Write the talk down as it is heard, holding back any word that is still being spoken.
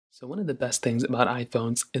So one of the best things about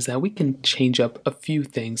iPhones is that we can change up a few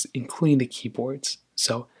things, including the keyboards.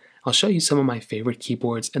 So I'll show you some of my favorite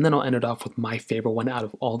keyboards, and then I'll end it off with my favorite one out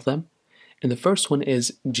of all of them. And the first one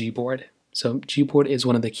is Gboard. So Gboard is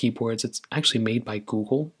one of the keyboards. It's actually made by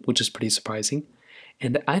Google, which is pretty surprising.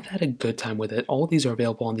 And I've had a good time with it. All of these are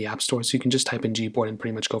available on the App Store, so you can just type in Gboard and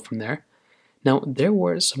pretty much go from there. Now, there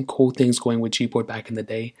were some cool things going with Gboard back in the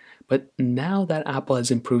day, but now that Apple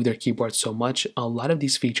has improved their keyboard so much, a lot of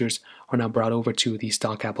these features are now brought over to the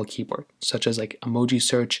stock Apple keyboard, such as like emoji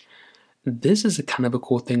search. This is a kind of a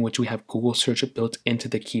cool thing which we have Google search built into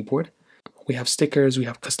the keyboard. We have stickers, we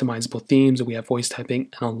have customizable themes, we have voice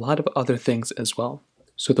typing, and a lot of other things as well.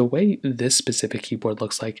 So the way this specific keyboard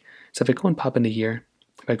looks like, so if I go and pop into here,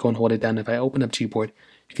 if I go and hold it down, if I open up Gboard,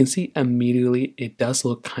 you can see immediately it does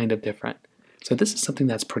look kind of different. So this is something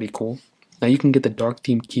that's pretty cool. Now you can get the dark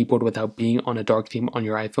theme keyboard without being on a dark theme on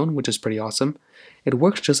your iPhone, which is pretty awesome. It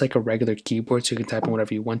works just like a regular keyboard, so you can type in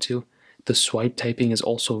whatever you want to. The swipe typing is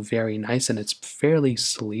also very nice, and it's fairly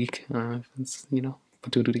sleek. Put two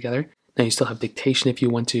and two together. Now you still have dictation if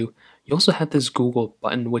you want to. You also have this Google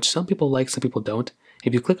button, which some people like, some people don't.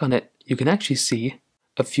 If you click on it, you can actually see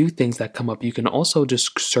a few things that come up. You can also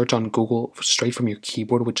just search on Google straight from your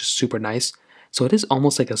keyboard, which is super nice. So it is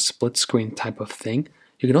almost like a split screen type of thing.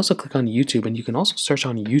 You can also click on YouTube, and you can also search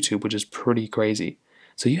on YouTube, which is pretty crazy.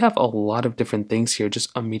 So you have a lot of different things here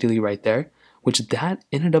just immediately right there, which that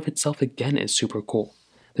in and of itself again is super cool.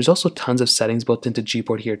 There's also tons of settings built into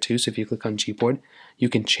Gboard here too, so if you click on Gboard, you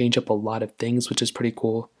can change up a lot of things, which is pretty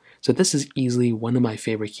cool. So this is easily one of my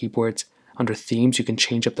favorite keyboards. Under themes, you can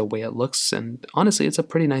change up the way it looks, and honestly, it's a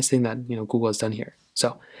pretty nice thing that Google has done here.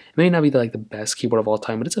 So it may not be the best keyboard of all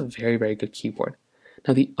time, but it's a very, very good keyboard.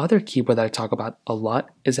 Now the other keyboard that I talk about a lot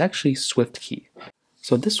is actually SwiftKey.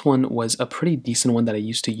 So this one was a pretty decent one that I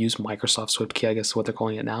used to use, Microsoft SwiftKey, I guess is what they're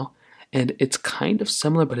calling it now. And it's kind of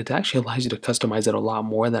similar, but it actually allows you to customize it a lot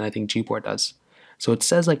more than I think Gboard does. So it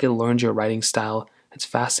says it learns your writing style, it's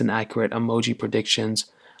fast and accurate, emoji predictions,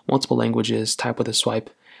 multiple languages, type with a swipe.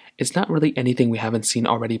 It's not really anything we haven't seen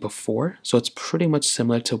already before, so it's pretty much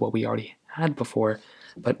similar to what we already had before.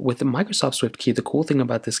 But with the Microsoft SwiftKey, the cool thing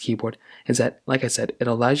about this keyboard is that, like I said, it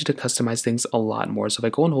allows you to customize things a lot more. So if I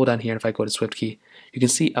go and hold down here and if I go to SwiftKey, you can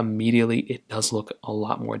see immediately it does look a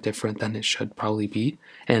lot more different than it should probably be.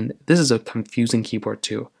 And this is a confusing keyboard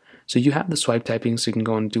too. So you have the swipe typing, so you can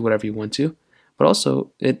go and do whatever you want to. But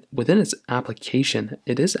also, within its application,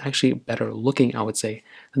 it is actually better looking, I would say,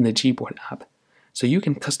 than the Gboard app. So you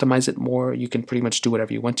can customize it more. You can pretty much do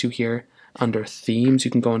whatever you want to here. Under themes,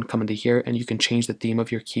 you can go and come into here and you can change the theme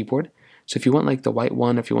of your keyboard. So if you want like the white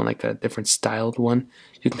one, if you want like a different styled one,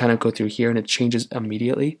 you can kind of go through here and it changes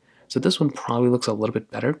immediately. So this one probably looks a little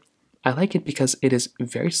bit better. I like it because it is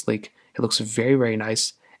very sleek. It looks very, very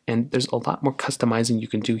nice. And there's a lot more customizing you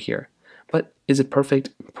can do here. But is it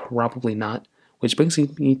perfect? Probably not. Which brings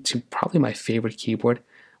me to probably my favorite keyboard,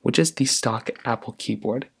 which is the stock Apple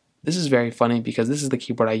keyboard. This is very funny because this is the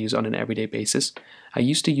keyboard I use on an everyday basis. I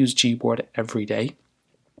used to use Gboard every day,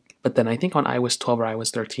 but then I think on iOS 12 or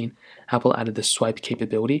iOS 13, Apple added this swipe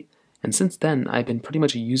capability, and since then I've been pretty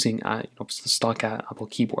much using the stock Apple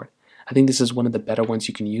keyboard. I think this is one of the better ones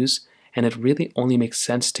you can use, and it really only makes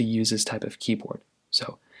sense to use this type of keyboard.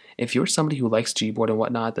 So if you're somebody who likes Gboard and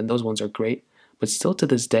whatnot, then those ones are great. But still to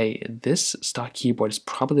this day, this stock keyboard is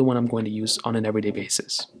probably the one I'm going to use on an everyday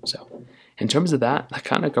basis. So in terms of that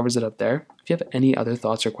kind of covers it up there. If you have any other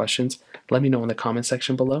thoughts or questions, let me know in the comment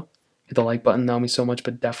section below. Hit the like button, that would mean so much,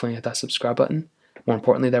 but definitely hit that subscribe button. More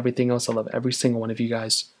importantly than everything else, I love every single one of you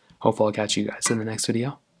guys. Hopefully I'll catch you guys in the next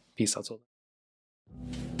video. Peace out.